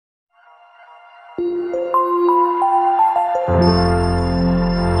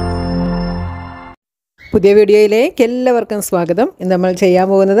പുതിയ വീഡിയോയിലേക്ക് എല്ലാവർക്കും സ്വാഗതം. ഇന്ന് നമ്മൾ ചെയ്യാൻ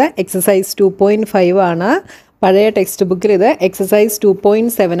പോകുന്നത് എക്സസൈസ് 2.5 ആണ്. പഴയ ടെക്സ്റ്റ് ബുക്കിൽ ഇത് എക്സസൈസ്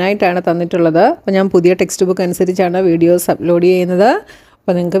 2.7 ആയിട്ടാണ് തന്നിട്ടുള്ളത്. അപ്പോൾ ഞാൻ പുതിയ ടെക്സ്റ്റ് ബുക്ക് അനുസരിച്ചാണ് വീഡിയോസ് അപ്ലോഡ് ചെയ്യുന്നത്.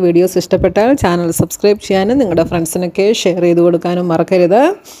 അപ്പോൾ നിങ്ങൾക്ക് വീഡിയോസ് ഇഷ്ടപ്പെട്ടാൽ ചാനൽ സബ്സ്ക്രൈബ് ചെയ്യാനും നിങ്ങളുടെ ഫ്രണ്ട്സിനൊക്കെ ഷെയർ ചെയ്ത് കൊടുക്കാനും മറക്കരുത്.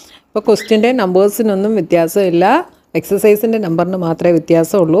 അപ്പോൾ ക്വസ്റ്റ്യൻ്റെ നമ്പേഴ്സിനൊന്നും വ്യത്യാസമില്ല, എക്സസൈസിൻ്റെ നമ്പറിന് മാത്രമേ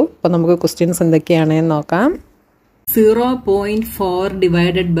വ്യത്യാസമുള്ളൂ. അപ്പോൾ നമുക്ക് ക്വസ്റ്റ്യൻസ് എന്തൊക്കെയാണെന്ന് നോക്കാം. 0.4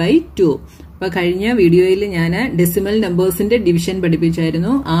 ഡിവൈഡഡ് ബൈ 2. അപ്പോൾ കഴിഞ്ഞ വീഡിയോയിൽ ഞാൻ ഡെസിമൽ നമ്പേഴ്സിന്റെ ഡിവിഷൻ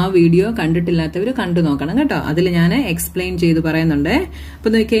പഠിപ്പിച്ചായിരുന്നു. ആ വീഡിയോ കണ്ടിട്ടില്ലാത്തവർ കണ്ടു നോക്കണം കേട്ടോ. അതിൽ ഞാൻ എക്സ്പ്ലെയിൻ ചെയ്ത് പറയുന്നുണ്ട്.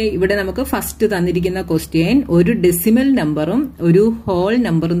 അപ്പോൾ നോക്കിയേ, ഇവിടെ നമുക്ക് ഫസ്റ്റ് തന്നിരിക്കുന്ന ക്വസ്റ്റ്യൻ ഒരു ഡെസിമൽ നമ്പറും ഒരു ഹോൾ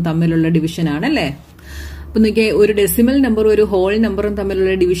നമ്പറും തമ്മിലുള്ള ഡിവിഷൻ ആണല്ലേ. അപ്പൊ നോക്കിയേ, ഒരു ഡെസിമൽ നമ്പറും ഒരു ഹോൾ നമ്പറും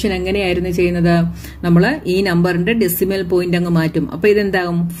തമ്മിലുള്ള ഡിവിഷൻ എങ്ങനെയായിരുന്നു ചെയ്യുന്നത്? നമ്മൾ ഈ നമ്പറിന്റെ ഡെസിമൽ പോയിന്റ് അങ്ങ് മാറ്റും. അപ്പൊ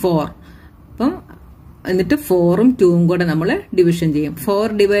ഇതെന്താകും? 4. അപ്പം എന്നിട്ട് 4ഉം 2ഉം കൂടെ നമ്മൾ ഡിവിഷൻ ചെയ്യും. 4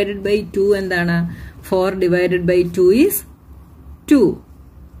 ഡിവൈഡഡ് ബൈ 2 എന്താണ്? 4 ഡിവൈഡഡ് ബൈ 2 ഈസ് 2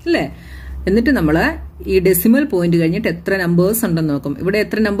 അല്ലേ. എന്നിട്ട് നമ്മൾ ഈ ഡെസിമൽ പോയിന്റ് കഴിഞ്ഞിട്ട് എത്ര നമ്പേഴ്സ് ഉണ്ടെന്ന് നോക്കും. ഇവിടെ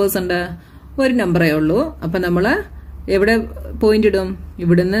എത്ര നമ്പേഴ്സ് ഉണ്ട്? ഒരു നമ്പറേ ഉള്ളൂ. അപ്പൊ നമ്മൾ എവിടെ പോയിന്റ് ഇടും?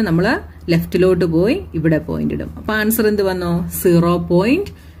 ഇവിടുന്ന് നമ്മൾ ലെഫ്റ്റിലോട്ട് പോയി ഇവിടെ പോയിന്റ് ഇടും. അപ്പൊ ആൻസർ എന്ത് വന്നു?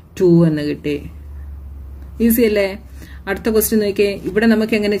 0.2 എന്ന് കിട്ടി. ഈസി അല്ലേ? അടുത്ത ക്വസ്റ്റ്യൻ നോക്കിയേ, ഇവിടെ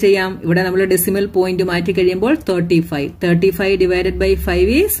നമുക്ക് എങ്ങനെ ചെയ്യാം? ഇവിടെ നമ്മൾ ഡെസിമൽ പോയിന്റ് മാറ്റി കഴിയുമ്പോൾ 35 ഡിവൈഡഡ് ബൈ 5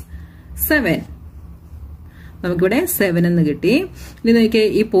 ഈസ് 7. നമുക്കിവിടെ 7 എന്ന് കിട്ടി. ഇനി നോക്കിയേ,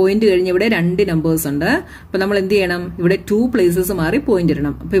 ഈ പോയിന്റ് കഴിഞ്ഞ് ഇവിടെ 2 നമ്പേഴ്സ് ഉണ്ട്. അപ്പൊ നമ്മൾ എന്ത് ചെയ്യണം? ഇവിടെ 2 പ്ലേസസ് മാറി പോയിന്റ്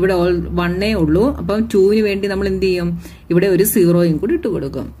ഇടണം. അപ്പൊ ഇവിടെ 1 ഉള്ളൂ. അപ്പം 2ന് വേണ്ടി നമ്മൾ എന്ത് ചെയ്യും? ഇവിടെ ഒരു 0യും കൂടി ഇട്ട്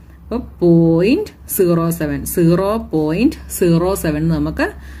കൊടുക്കും. അപ്പൊ 0.07 0.07 നമുക്ക്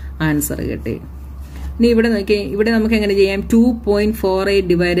ആൻസർ കിട്ടി. ഇനി ഇവിടെ നോക്കിയേ, ഇവിടെ നമുക്ക് എങ്ങനെ ചെയ്യാം? 2.48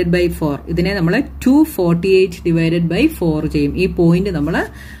 ഡിവൈഡഡ് ബൈ 4. ഇതിനെ നമ്മൾ 248 ഡിവൈഡഡ് ബൈ 4 ചെയ്യും. ഈ പോയിന്റ് നമ്മൾ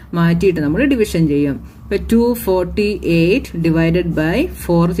മാറ്റിയിട്ട് നമ്മൾ ഡിവിഷൻ ചെയ്യും. ഇപ്പൊ 248 ഡിവൈഡഡ് ബൈ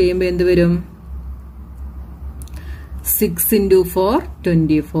 4 ചെയ്യുമ്പോൾ എന്ത് വരും? 6 into 4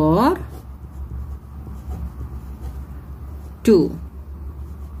 24 2.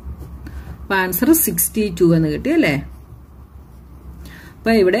 അപ്പൊ ആൻസർ 62 എന്ന് കിട്ടി അല്ലേ.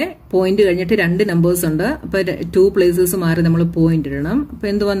 അപ്പൊ ഇവിടെ പോയിന്റ് കഴിഞ്ഞിട്ട് 2 നമ്പേഴ്സ് ഉണ്ട്. അപ്പൊ 2 പ്ലേസസ് മാറി നമ്മൾ പോയിന്റ് ഇടണം. അപ്പൊ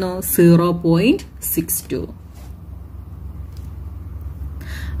എന്ത് വന്നു? 0.62.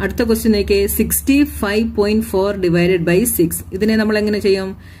 അടുത്ത ക്വസ്റ്റ്യൻ നോക്കിയേ, 65.4 ഡിവൈഡഡ് ബൈ 6. ഇതിനെ നമ്മൾ എങ്ങനെ ചെയ്യും?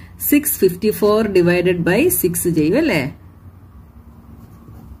 654 ഡിവൈഡഡ് ബൈ 6 ചെയ്യും അല്ലേ.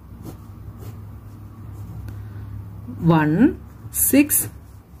 1 6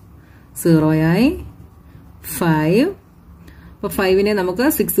 0 ആയി 5. അപ്പൊ 5നെ നമുക്ക്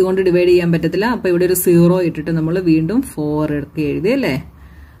 6 കൊണ്ട് ഡിവൈഡ് ചെയ്യാൻ പറ്റത്തില്ല. അപ്പൊ ഇവിടെ ഒരു 0 ഇട്ടിട്ട് നമ്മൾ വീണ്ടും 4 എടുത്ത് എഴുതി അല്ലേ.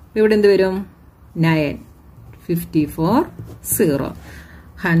 ഇവിടെ എന്ത് വരും? 9 54 0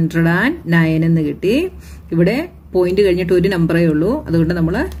 109 എന്ന് കിട്ടി. ഇവിടെ പോയിന്റ് കഴിഞ്ഞിട്ട് ഒരു നമ്പറേ ഉള്ളൂ, അതുകൊണ്ട്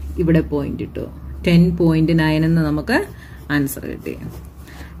നമ്മൾ ഇവിടെ പോയിന്റ് ഇട്ടു. 10.9 എന്ന് നമുക്ക് ആൻസർ കിട്ടി.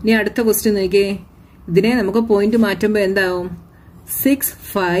 ഇനി അടുത്ത ക്വസ്റ്റ്യൻ നോക്കിയേ, ഇതിനെ നമുക്ക് പോയിന്റ് മാറ്റുമ്പോൾ എന്താവും?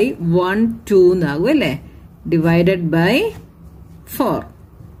 6512 എന്നാകും അല്ലേ. Divided by 4.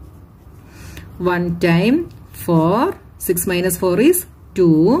 1 time 4. 6 minus 4 is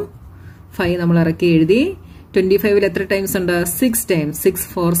 2. 5 നമ്മൾ ഇറക്കി എഴുതി. 25ൽ എത്ര ടൈംസ് ഉണ്ട്? 6 times. 6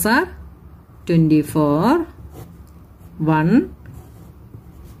 4s are 24. 1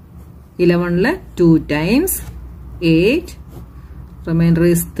 11ൽ 2 times 8. Remainder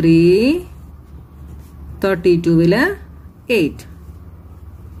is 3. 32ൽ 8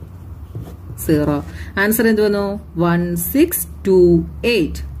 0. Answer എന്ത് വന്നു?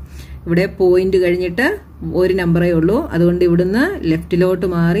 1628. ഇവിടെ പോയിന്റ് കഴിഞ്ഞിട്ട് ഒരു നമ്പറേ ഉള്ളൂ, അതുകൊണ്ട് ഇവിടുന്ന് ലെഫ്റ്റിലോട്ട്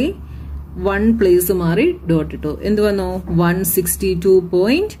മാറി 1 പ്ലേസ് മാറി ഡോട്ട് ഇട്ടു. എന്ത് വന്നു?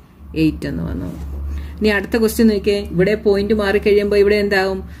 162.8 എന്ന് വന്നു. ഇനി അടുത്ത ക്വസ്റ്റ്യൻ നോക്കിയേ, ഇവിടെ പോയിന്റ് മാറി കഴിയുമ്പോൾ ഇവിടെ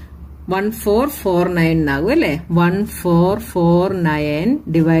എന്താകും? 1449 എന്നാകും അല്ലേ. 1449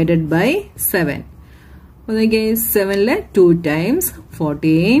 ഡിവൈഡഡ് ബൈ 7. അപ്പൊ നോക്കിയേ, 7ൽ 2 times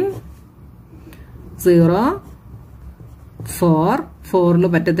 14 0 4. 4ൽ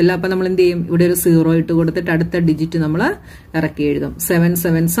പറ്റത്തില്ല. അപ്പൊ നമ്മൾ എന്ത് ചെയ്യും? ഇവിടെ ഒരു 0 ഇട്ട് കൊടുത്തിട്ട് അടുത്ത ഡിജിറ്റ് നമ്മൾ ഇറക്കി എഴുതും. 7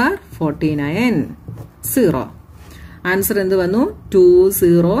 7s are 49 0. ആൻസർ എന്ത് വന്നു?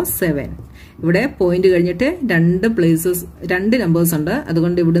 207. ഇവിടെ പോയിന്റ് കഴിഞ്ഞിട്ട് 2 നമ്പേഴ്സ് ഉണ്ട്,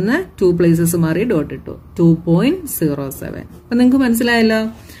 അതുകൊണ്ട് ഇവിടുന്ന് 2 പ്ലേസസ് മാറി ഡോട്ട് ഇട്ടു. 2.07. അപ്പൊ നിങ്ങൾക്ക് മനസ്സിലായല്ലോ.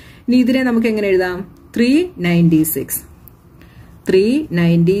 ഇനി ഇതിനെ നമുക്ക് എങ്ങനെ എഴുതാം?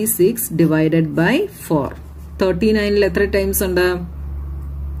 396 divided by 4. 39ൽ എത്ര ടൈംസ് ഉണ്ട്?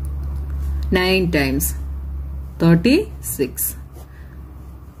 9 times 36.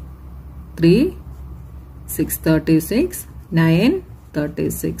 3 636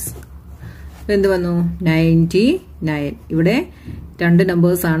 936. എന്ത് വന്നു? 99. ഇവിടെ രണ്ട്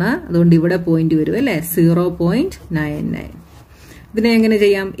നമ്പേഴ്സ് ആണ്, അതുകൊണ്ട് ഇവിടെ പോയിന്റ് വരും അല്ലേ? 0.99. ഇതിനെ എങ്ങനെ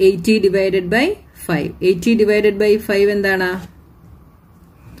ചെയ്യാം? 80 divided by 5. 80 divided by 5 എന്താണ്?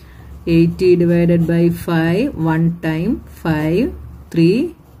 80 divided by 5 1 time 5 3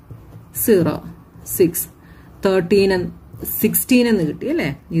 0 6 13 16 എന്ന് കിട്ടി അല്ലേ?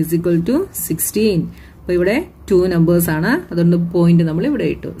 Is equal to 16. അപ്പൊ ഇവിടെ 2 നമ്പേഴ്സ് ആണ്, അതുകൊണ്ട് പോയിന്റ് നമ്മൾ ഇവിടെ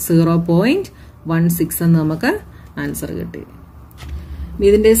ഇട്ടു. 0.16 എന്ന് നമുക്ക് ആൻസർ കിട്ടി.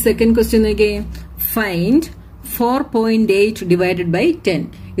 ഇതിന്റെ സെക്കൻഡ് ക്വസ്റ്റ്യൻ നോക്കിയേ. Find 4.8 divided by 10.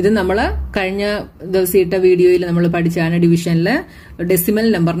 ഇത് നമ്മൾ കഴിഞ്ഞ ദിവസം ഇട്ട വീഡിയോയിൽ നമ്മൾ പഠിച്ചാണ്. ഡിവിഷനിൽ ഡെസിമൽ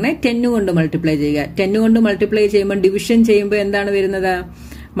നമ്പറിനെ 10 കൊണ്ട് മൾട്ടിപ്ലൈ ചെയ്യുക. 10 കൊണ്ട് മൾട്ടിപ്ലൈ ചെയ്യുമ്പോൾ ഡിവിഷൻ ചെയ്യുമ്പോൾ എന്താണ് വരുന്നത്?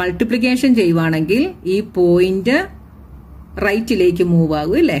 മൾട്ടിപ്ലിക്കേഷൻ ചെയ്യുവാണെങ്കിൽ ഈ പോയിന്റ് റൈറ്റിലേക്ക് മൂവ്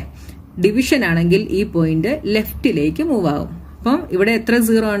ആകും അല്ലേ? ഡിവിഷൻ ആണെങ്കിൽ ഈ പോയിന്റ് ലെഫ്റ്റിലേക്ക് മൂവ് ആകും. അപ്പം ഇവിടെ എത്ര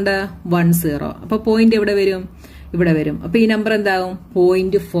 0 ഉണ്ട്? 1 0. അപ്പൊ പോയിന്റ് എവിടെ വരും? ഇവിടെ വരും. അപ്പൊ ഈ നമ്പർ എന്താകും?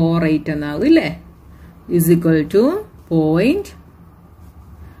 0.48 എന്നാകും ഇല്ലേ? Is equal to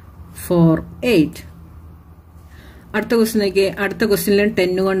 0.48. അടുത്ത ക്വസ്റ്റ്യൻ നോക്കിയേ. അടുത്ത ക്വസ്റ്റ്യനിലും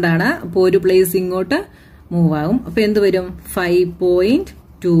 10 കൊണ്ടാണ്. അപ്പൊ ഒരു പ്ലേസ് ഇങ്ങോട്ട് മൂവ് ആകും. അപ്പൊ എന്ത് വരും?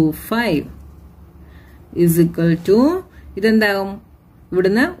 5.25 ഈസ് ഈക്വൽ ടു ഇതെന്താകും?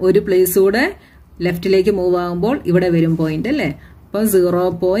 ഇവിടുന്ന് ഒരു പ്ലേസ് കൂടെ ലെഫ്റ്റിലേക്ക് മൂവ് ആകുമ്പോൾ ഇവിടെ വരും പോയിന്റ് അല്ലേ? അപ്പൊ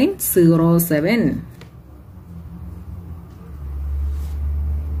 0.07.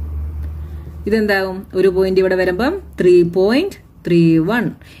 ഇതെന്താകും? ഒരു പോയിന്റ് ഇവിടെ വരുമ്പം 3.31.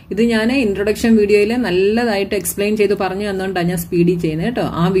 ഇത് ഞാൻ ഇൻട്രൊഡക്ഷൻ വീഡിയോയിൽ നല്ലതായിട്ട് എക്സ്പ്ലെയിൻ ചെയ്ത് പറഞ്ഞു തന്നുകൊണ്ടാണ് ഞാൻ സ്പീഡിൽ ചെയ്യുന്നത് കേട്ടോ.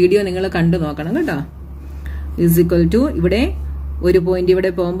 ആ വീഡിയോ നിങ്ങൾ കണ്ടു നോക്കണം കേട്ടോ. ഈസ് ഈക്വൽ ടു ഇവിടെ ഒരു പോയിന്റ്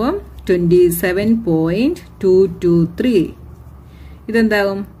ഇവിടെ പോകുമ്പം 27.223.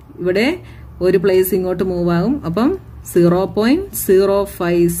 ഇതെന്താകും? ഇവിടെ ഒരു പ്ലേസ് ഇങ്ങോട്ട് മൂവ് ആകും. അപ്പം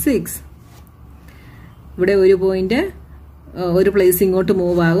 0.056. ഇവിടെ ഒരു പോയിന്റ് ഒരു പ്ലേസ് ഇങ്ങോട്ട്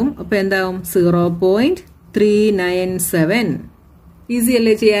മൂവ് ആകും. അപ്പൊ എന്താകും? 0.397. ഈസി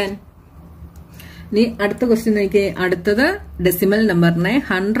അല്ലേ ചെയ്യാൻ? ഇനി അടുത്ത ക്വസ്റ്റ്യൻ നോക്കിയേ. അടുത്തത് ഡെസിമൽ നമ്പറിനെ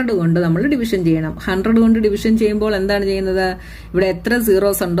 100 കൊണ്ട് നമ്മൾ ഡിവിഷൻ ചെയ്യണം. 100 കൊണ്ട് ഡിവിഷൻ ചെയ്യുമ്പോൾ എന്താണ് ചെയ്യുന്നത്? ഇവിടെ എത്ര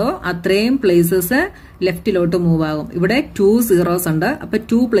സീറോസ് ഉണ്ടോ അത്രയും പ്ലേസസ് ലെഫ്റ്റിലോട്ട് മൂവ് ആകും. ഇവിടെ 2 സീറോസ് ഉണ്ട്, അപ്പൊ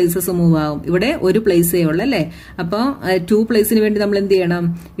 2 പ്ലേസസ് മൂവ് ആകും. ഇവിടെ ഒരു പ്ലേസേ ഉള്ളു അല്ലേ? അപ്പൊ 2 പ്ലേസിന് വേണ്ടി നമ്മൾ എന്ത് ചെയ്യണം?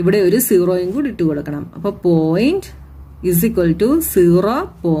 ഇവിടെ ഒരു സീറോയും കൂടി ഇട്ട് കൊടുക്കണം. അപ്പൊ point is equal to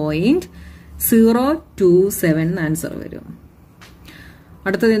 0.027 answer വരും.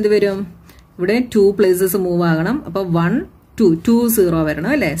 അടുത്തത് എന്ത് വരും? ഇവിടെ 2 പ്ലേസസ് മൂവ് ആകണം. അപ്പൊ 1 2 0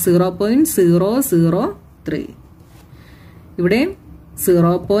 വരണം അല്ലെ? 0.003. ഇവിടെ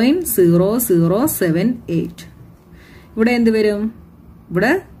 0.0078. ഇവിടെ എന്ത് വരും?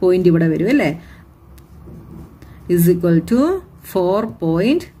 ഇവിടെ പോയിന്റ് ഇവിടെ വരും അല്ലെ? Is equal to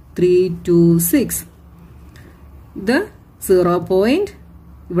 4.326. ഇത് 0.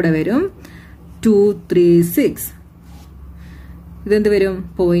 ഇവിടെ വരും 236. ഇതെന്ത് വരും?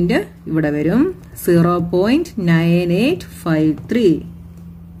 പോയിന്റ് ഇവിടെ വരും 0.9853.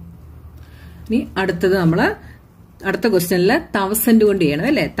 ഇനി അടുത്തത് നമ്മള് അടുത്ത ക്വസ്റ്റ്യനിൽ 1000 കൊണ്ട് ചെയ്യണം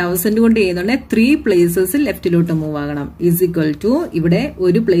അല്ലെ? 1000 കൊണ്ട് ചെയ്യുന്നുണ്ടെങ്കിൽ 3 പ്ലേസസ് ലെഫ്റ്റിലോട്ട് മൂവ് ആകണം. ഈസ് ഈക്വൽ ടു ഇവിടെ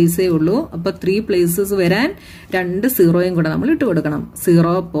ഒരു പ്ലേസേ ഉള്ളൂ. അപ്പൊ 3 പ്ലേസസ് വരാൻ 2 സീറോയും കൂടെ നമ്മൾ ഇട്ട് കൊടുക്കണം.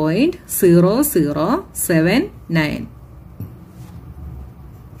 0.0079.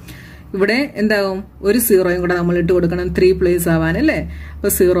 ഇവിടെ എന്താകും? ഒരു സീറോയും കൂടെ നമ്മൾ ഇട്ട് കൊടുക്കണം 3 പ്ലേസ് ആവാൻ അല്ലേ? അപ്പൊ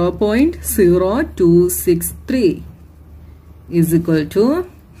 0.0263 ഈസ് ഈക്വൽ ടു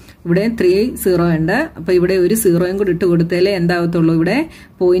ഇവിടെ 3 സീറോ ഉണ്ട്. അപ്പൊ ഇവിടെ ഒരു സീറോയും കൂടി ഇട്ട് കൊടുത്താലേ എന്താവത്തുള്ളൂ? ഇവിടെ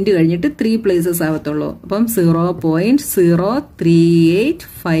പോയിന്റ് കഴിഞ്ഞിട്ട് 3 പ്ലേസസ് ആവത്തുള്ളൂ. അപ്പം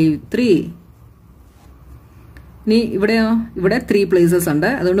 0.03853. ഇനി ഇവിടെയോ? ഇവിടെ 3 പ്ലേസസ് ഉണ്ട്,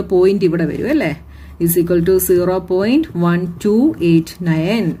 അതുകൊണ്ട് പോയിന്റ് ഇവിടെ വരും അല്ലേ? Is equal to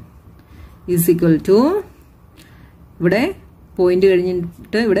 0.1289 is equal to ഇവിടെ പോയിന്റ്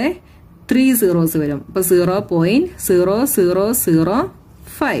കഴിഞ്ഞിട്ട് ഇവിടെ 3 സീറോസ് വരും. അപ്പൊ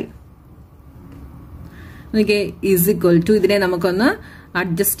 0.0005 നോക്കിയേ. ഈസ് ഈക്വൽ ടു ഇതിനെ നമുക്കൊന്ന്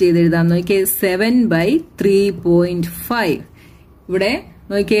അഡ്ജസ്റ്റ് ചെയ്ത് എഴുതാം. നോക്കിയേ 7/3.5. ഇവിടെ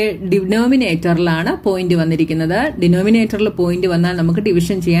നോക്കിയേ ഡിനോമിനേറ്ററിലാണ് പോയിന്റ് വന്നിരിക്കുന്നത്. ഡിനോമിനേറ്ററിൽ പോയിന്റ് വന്നാൽ നമുക്ക്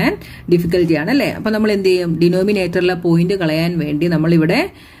ഡിവിഷൻ ചെയ്യാൻ ഡിഫിക്കൽട്ടിയാണ് അല്ലേ? അപ്പൊ നമ്മൾ എന്ത് ചെയ്യും? ഡിനോമിനേറ്ററിലെ പോയിന്റ് കളയാൻ വേണ്ടി നമ്മൾ ഇവിടെ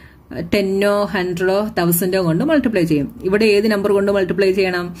 10ഓ 100ഓ 1000ഓ കൊണ്ട് മൾട്ടിപ്ലൈ ചെയ്യും. ഇവിടെ ഏത് നമ്പർ കൊണ്ട് മൾട്ടിപ്ലൈ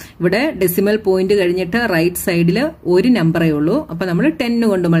ചെയ്യണം? ഇവിടെ ഡെസിമൽ പോയിന്റ് കഴിഞ്ഞിട്ട് റൈറ്റ് സൈഡിൽ ഒരു നമ്പറേ ഉള്ളൂ. അപ്പൊ നമ്മൾ 10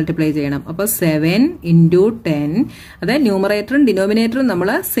 കൊണ്ട് മൾട്ടിപ്ലൈ ചെയ്യണം. അപ്പൊ 7 × 10, അതായത് ന്യൂമറേറ്ററും ഡിനോമിനേറ്ററും നമ്മൾ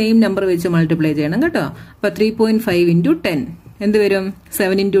സെയിം നമ്പർ വെച്ച് മൾട്ടിപ്ലൈ ചെയ്യണം കേട്ടോ. അപ്പൊ 3.5 × 10 എന്ത് വരും?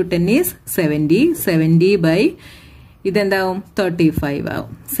 7 into 10 is 70. 70 by ഇതെന്താവും? 35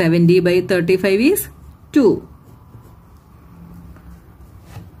 ആവും. 70 by 35 is 2.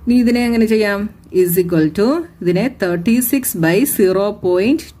 ഇനി ഇതിനെ എങ്ങനെ ചെയ്യാം? is equal to ഇതിനെ 36 by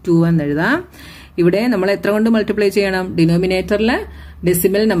 0.2 എന്ന് എഴുതാം. ഇവിടെ നമ്മൾ എത്ര കൊണ്ട് മൾട്ടിപ്ലൈ ചെയ്യണം? ഡിനോമിനേറ്ററിലെ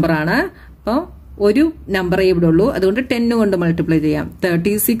ഡെസിമൽ നമ്പർ ആണ്. അപ്പോൾ ഒരു നമ്പറേ ഇവിടെ ഉള്ളൂ, അതുകൊണ്ട് 10 കൊണ്ട് മൾട്ടിപ്ലൈ ചെയ്യാം.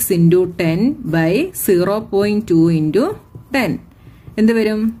 36 into 10 by 0.2 into 10 എന്ത്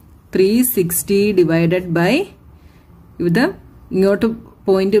വരും? 360 divided by ഇത് ഇങ്ങോട്ട്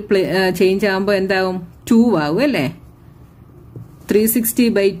പോയിന്റ് ചേഞ്ച് ആകുമ്പോൾ എന്താവും? 2 ആവും അല്ലേ? 360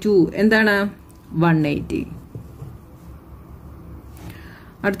 by 2 എന്താണ്? 180.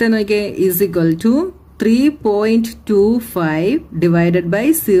 അടുത്ത നോക്കിയേ, is equal to 3.25 divided by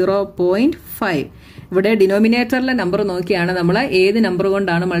 0.5. ഇവിടെ ഡിനോമിനേറ്ററിലെ നമ്പർ നോക്കിയാണ് നമ്മൾ ഏത് നമ്പർ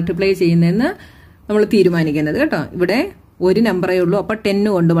കൊണ്ടാണ് മൾട്ടിപ്ലൈ ചെയ്യുന്നതെന്ന് നമ്മൾ തീരുമാനിക്കുന്നത് കേട്ടോ. ഇവിടെ ഒരു നമ്പറേ ഉള്ളൂ, അപ്പൊ 10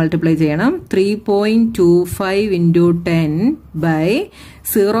 കൊണ്ട് മൾട്ടിപ്ലൈ ചെയ്യണം. 3.25 into 10 by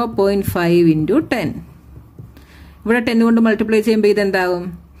 0.5 into 10. ഇവിടെ 10 കൊണ്ട് മൾട്ടിപ്ലൈ ചെയ്യുമ്പോൾ ഇതെന്താകും?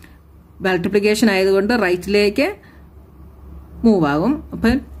 മൾട്ടിപ്ലിക്കേഷൻ ആയതുകൊണ്ട് റൈറ്റിലേക്ക് മൂവ് ആകും. അപ്പൊ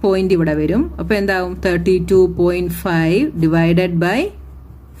പോയിന്റ് ഇവിടെ വരും. അപ്പൊ എന്താകും? 32.5 divided by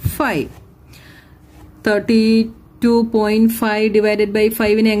 5. 32.5 divided by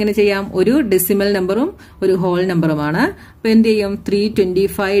 5 എങ്ങനെ ചെയ്യാം? ഒരു ഡെസിമൽ നമ്പറും ഒരു ഹോൾ നമ്പറുമാണ്. അപ്പൊ എന്ത് ചെയ്യും?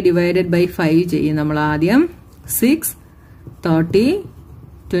 325 divided by 5 ചെയ്യും നമ്മൾ ആദ്യം. 6 30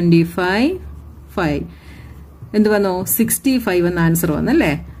 25 5 എന്ത് വന്നു? 65 എന്ന ആൻസർ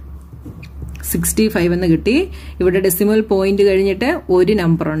വന്നല്ലേ? 65 എന്ന് കിട്ടി. ഇവിടെ ഡെസിമൽ പോയിന്റ് കഴിഞ്ഞിട്ട് ഒരു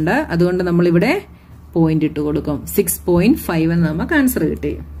നമ്പർ ഉണ്ട്, അതുകൊണ്ട് നമ്മൾ ഇവിടെ പോയിന്റ് ഇട്ട് കൊടുക്കും. 6.5 എന്ന് നമുക്ക് ആൻസർ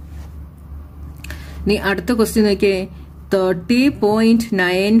കിട്ടി. ഇനി അടുത്ത ക്വസ്റ്റ്യൻ നോക്കിയേ,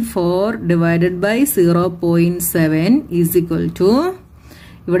 30.94 divided by 0.7 is equal to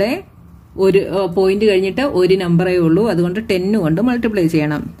ഇവിടെ ഒരു പോയിന്റ് കഴിഞ്ഞിട്ട് ഒരു നമ്പറേ ഉള്ളൂ, അതുകൊണ്ട് 10 കൊണ്ട് മൾട്ടിപ്ലൈ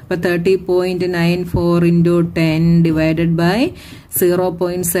ചെയ്യണം. അപ്പൊ 30.94 into 10 divided by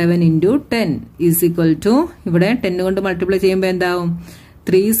 0.7 into 10 is equal to ഇവിടെ 10 കൊണ്ട് മൾട്ടിപ്ലൈ ചെയ്യുമ്പോൾ എന്താവും?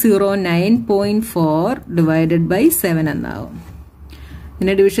 309.4 divided by 7 എന്നാവും.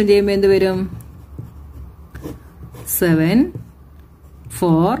 പിന്നെ ഡിവിഷൻ ചെയ്യുമ്പോൾ എന്ത് വരും? 7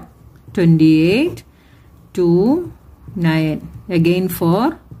 4 28 2 9 again 4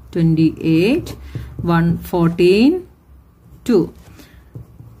 28 1 14 2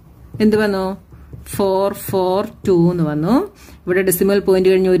 എന്ത് വന്നു? 442 എന്ന് വന്നു. ഇവിടെ ഡെസിമൽ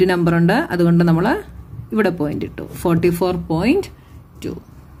പോയിന്റ് കഴിഞ്ഞ് ഒരു നമ്പർ ഉണ്ട്, അതുകൊണ്ട് നമ്മൾ ഇവിടെ പോയിന്റ് ഇട്ടു. 44.2.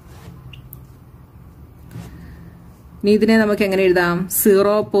 ഇനി ഇതിനെ നമുക്ക് എങ്ങനെ എഴുതാം?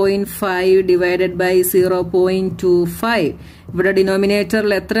 0.5 divided by 0.25. ഇവിടെ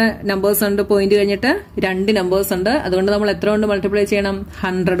ഡിനോമിനേറ്ററിൽ എത്ര നമ്പേഴ്സ് ഉണ്ട്? പോയിന്റ് കഴിഞ്ഞിട്ട് 2 നമ്പേഴ്സ് ഉണ്ട്, അതുകൊണ്ട് നമ്മൾ എത്ര കൊണ്ട് മൾട്ടിപ്ലൈ ചെയ്യണം?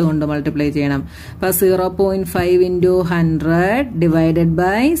 100 കൊണ്ട് മൾട്ടിപ്ലൈ ചെയ്യണം. അപ്പൊ 0.5 into 100 divided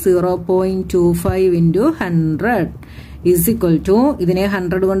by 0.25 into 100 is equal to ഇതിനെ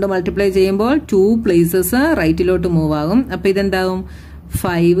 100 കൊണ്ട് മൾട്ടിപ്ലൈ ചെയ്യുമ്പോൾ 2 പ്ലേസസ് റൈറ്റിലോട്ട് മൂവ് ആകും. അപ്പൊ ഇതെന്താവും?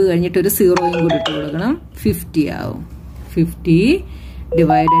 5 കഴിഞ്ഞിട്ട് ഒരു 0യും കൂടി ഇട്ട് കൊടുക്കണം. 50 ആവും. 50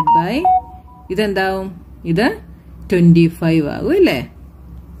 divided by ഇതെന്താവും? ഇത് 25 ആകും അല്ലേ?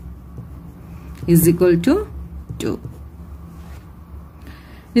 is equal to 2.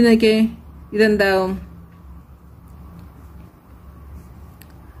 ഇനി നോക്കിയേ, ഇതെന്താവും?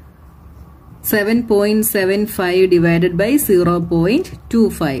 7.75 divided by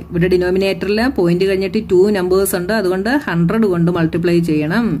 0.25. ഇവിടെ ഡിനോമിനേറ്ററിൽ പോയിന്റ് കഴിഞ്ഞിട്ട് 2 നമ്പേഴ്സ് ഉണ്ട്, അതുകൊണ്ട് 100 കൊണ്ട് മൾട്ടിപ്ലൈ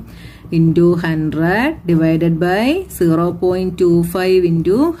ചെയ്യണം. into 100 divided by 0.25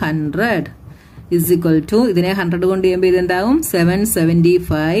 into 100 is equal to ഇതിനെ 100 കൊണ്ട് ചെയ്യുമ്പോൾ ഇതെന്താവും?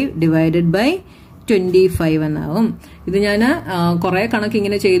 775 divided by 25 എന്നാവും. ഇത് ഞാൻ കുറെ കണക്ക്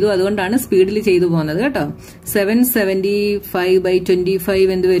ഇങ്ങനെ ചെയ്തു, അതുകൊണ്ടാണ് സ്പീഡിൽ ചെയ്തു പോകുന്നത് കേട്ടോ. 775 by 25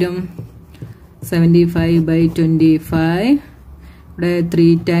 എന്ത് വരും? 75 by 25 ഇവിടെ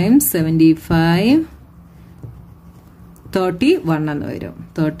 3 times 75 31 എന്ന് വരും.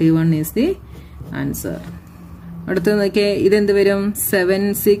 31 is the answer. അടുത്ത നോക്കിയേ, ഇതെന്ത് വരും?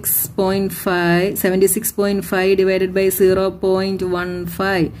 76.5 divided by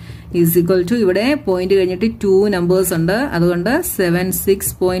 0.15 is equal to ഇവിടെ പോയിന്റ് കഴിഞ്ഞിട്ട് 2 നമ്പേഴ്സ് ഉണ്ട്, അതുകൊണ്ട്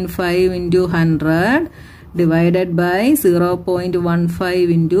 76.5 into 100 divided by 0.15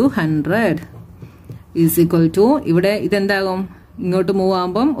 into 100 is equal to ഇവിടെ ഇതെന്താകും? ഇങ്ങോട്ട് മൂവ്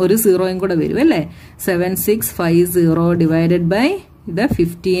ആകുമ്പം ഒരു 0യും കൂടെ വരും അല്ലേ? 7650 divided by ഇത്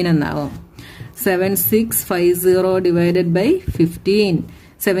 15 എന്നാകും. 7650 divided by 15.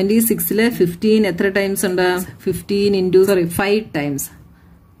 76ലെ 15 എത്ര ടൈംസ് ഉണ്ട്? 15 into 5 times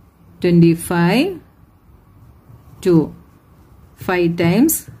 25 2 5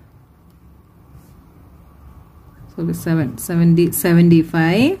 times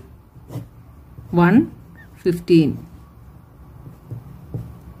 75 115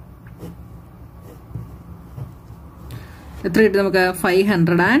 എത്ര കിട്ടി നമുക്ക്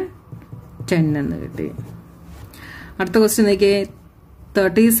 510 എന്ന് കിട്ടി. അടുത്ത ക്വസ്റ്റ്യൻ നോക്കിയേ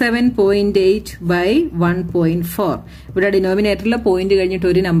 37.8 by 1.4. ഇവിടെ ഡിനോമിനേറ്ററിൽ പോയിന്റ് കഴിഞ്ഞിട്ട്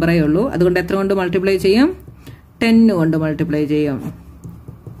ഒരു നമ്പറേ ഉള്ളൂ, അതുകൊണ്ട് എത്ര കൊണ്ട് മൾട്ടിപ്ലൈ ചെയ്യും? 10 കൊണ്ട് മൾട്ടിപ്ലൈ ചെയ്യും.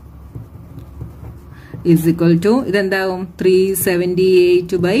 Is equal to ഇതെന്താവും?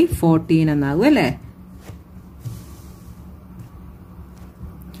 378 by 14 എന്നാകും അല്ലേ?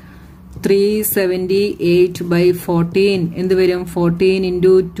 378 by 14 എന്ത് വരും? 14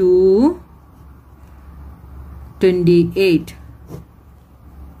 into 2 28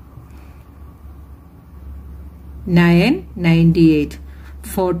 998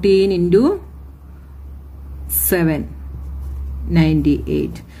 14 into 7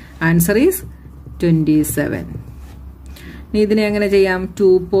 98. Answer is 27. ഇതിനെ എങ്ങനെ ചെയ്യാം?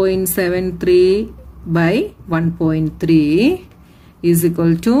 2.73 by 1.3 ഈസ്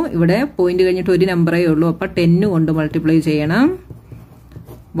ഈക്വൽ ടു ഇവിടെ പോയിന്റ് കഴിഞ്ഞിട്ട് ഒരു നമ്പറേ ഉള്ളൂ, അപ്പൊ 10 കൊണ്ട് മൾട്ടിപ്ലൈ ചെയ്യണം.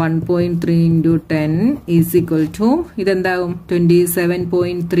 1.3 into 10 is equal to ഇതെന്താകും?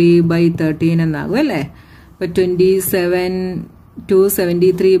 27.3 by 13 എന്നാകും അല്ലേ? അപ്പൊ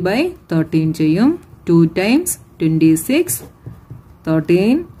 273 by 13 ചെയ്യും. 2 times 26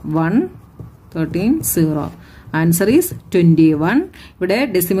 13 1 13 0. Answer is 21. ഇവിടെ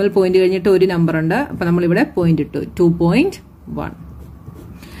ഡെസിമൽ പോയിന്റ് കഴിഞ്ഞിട്ട് ഒരു നമ്പർ ഉണ്ട്, അപ്പൊ നമ്മൾ ഇവിടെ പോയിന്റ് ഇട്ടു 2.1.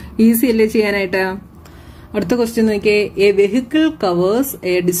 ഈസി അല്ലേ ചെയ്യാനായിട്ട്? അടുത്ത ക്വസ്റ്റ്യൻ നോക്കിയേ. A vehicle covers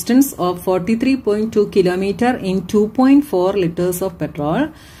A distance of 43.2 kilometre in 2.4 liters of petrol.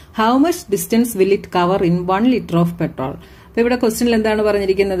 How much distance will it cover in 1 liter of petrol? അപ്പൊ ഇവിടെ ക്വസ്റ്റ്യനിൽ എന്താണ്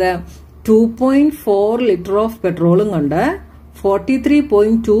പറഞ്ഞിരിക്കുന്നത്? 2.4 liter ഓഫ് പെട്രോളും കൊണ്ട്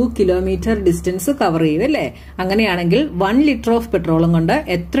 43.2 കിലോമീറ്റർ ഡിസ്റ്റൻസ് കവർ ചെയ്യും അല്ലേ? അങ്ങനെയാണെങ്കിൽ 1 liter ഓഫ് പെട്രോളും കൊണ്ട്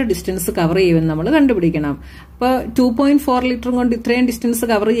എത്ര ഡിസ്റ്റൻസ് കവർ ചെയ്യുമെന്ന് നമ്മൾ കണ്ടുപിടിക്കണം. അപ്പൊ 2.4 ലിറ്ററും കൊണ്ട് ഇത്രയും ഡിസ്റ്റൻസ്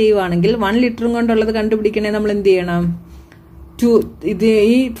കവർ ചെയ്യുവാണെങ്കിൽ 1 ലിറ്ററും കൊണ്ടുള്ളത് കണ്ടുപിടിക്കണേ നമ്മൾ എന്ത് ചെയ്യണം? ഇത്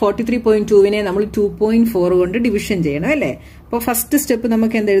ഈ 43.2വിനെ നമ്മൾ 2.4 കൊണ്ട് ഡിവിഷൻ ചെയ്യണം അല്ലേ? അപ്പൊ ഫസ്റ്റ് സ്റ്റെപ്പ്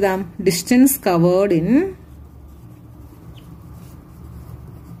നമുക്ക് എന്തെഴുതാം? Distance covered in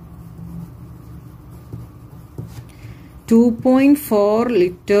 2.4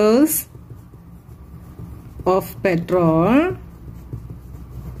 liters of petrol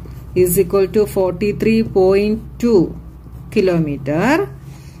is equal to 43.2 kilometer.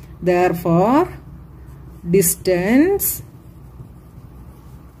 Therefore, distance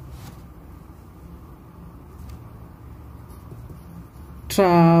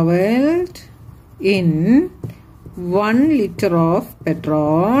traveled in 1 liter of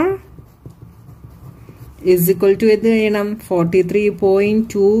petrol is equal to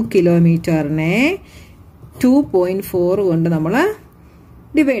 43.2 കിലോമീറ്ററിനെ 2.4 കൊണ്ട് നമ്മൾ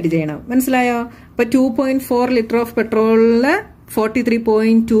ഡിവൈഡ് ചെയ്യണം. മനസ്സിലായോ? അപ്പൊ 2.4 ലിറ്റർ ഓഫ് പെട്രോളില്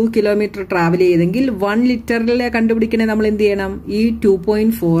 43.2 കിലോമീറ്റർ ട്രാവൽ ചെയ്തെങ്കിൽ 1 ലിറ്ററിലെ കണ്ടുപിടിക്കണേ നമ്മൾ എന്ത് ചെയ്യണം? ഈ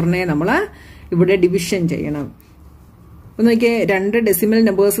 2.4നെ നമ്മൾ ഇവിടെ ഡിവിഷൻ ചെയ്യണം. അപ്പൊ നോക്കിയേ, രണ്ട് ഡെസിമൽ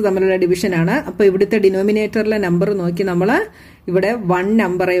നമ്പേഴ്സ് തമ്മിലുള്ള ഡിവിഷൻ ആണ്. അപ്പൊ ഇവിടുത്തെ ഡിനോമിനേറ്ററിലെ നമ്പർ നോക്കി നമ്മൾ ഇവിടെ 1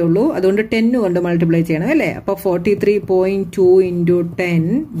 നമ്പറേ ഉള്ളൂ, അതുകൊണ്ട് 10 കൊണ്ട് മൾട്ടിപ്ലൈ ചെയ്യണം അല്ലേ? അപ്പൊ 43.2 into 10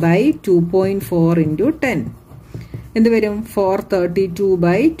 by 2.4 into 10 എന്ത് വരും? 432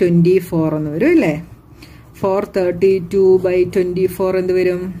 by 24 എന്ന് വരും അല്ലേ? 432 by 24 എന്ത്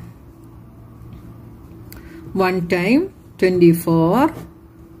വരും? 1 time 24.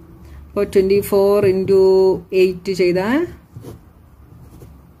 അപ്പോൾ 24 into 8 ചെയ്താൽ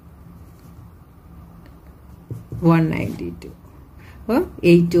 192. അപ്പോൾ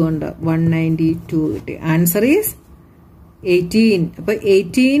 8 കൊണ്ട് 192 കിട്ടി. Answer is 18. അപ്പൊ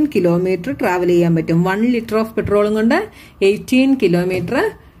 18 കിലോമീറ്റർ ട്രാവൽ ചെയ്യാൻ പറ്റും. 1 ലിറ്റർ ഓഫ് പെട്രോളും കൊണ്ട് 18 കിലോമീറ്റർ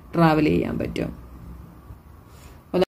ട്രാവൽ ചെയ്യാൻ പറ്റും.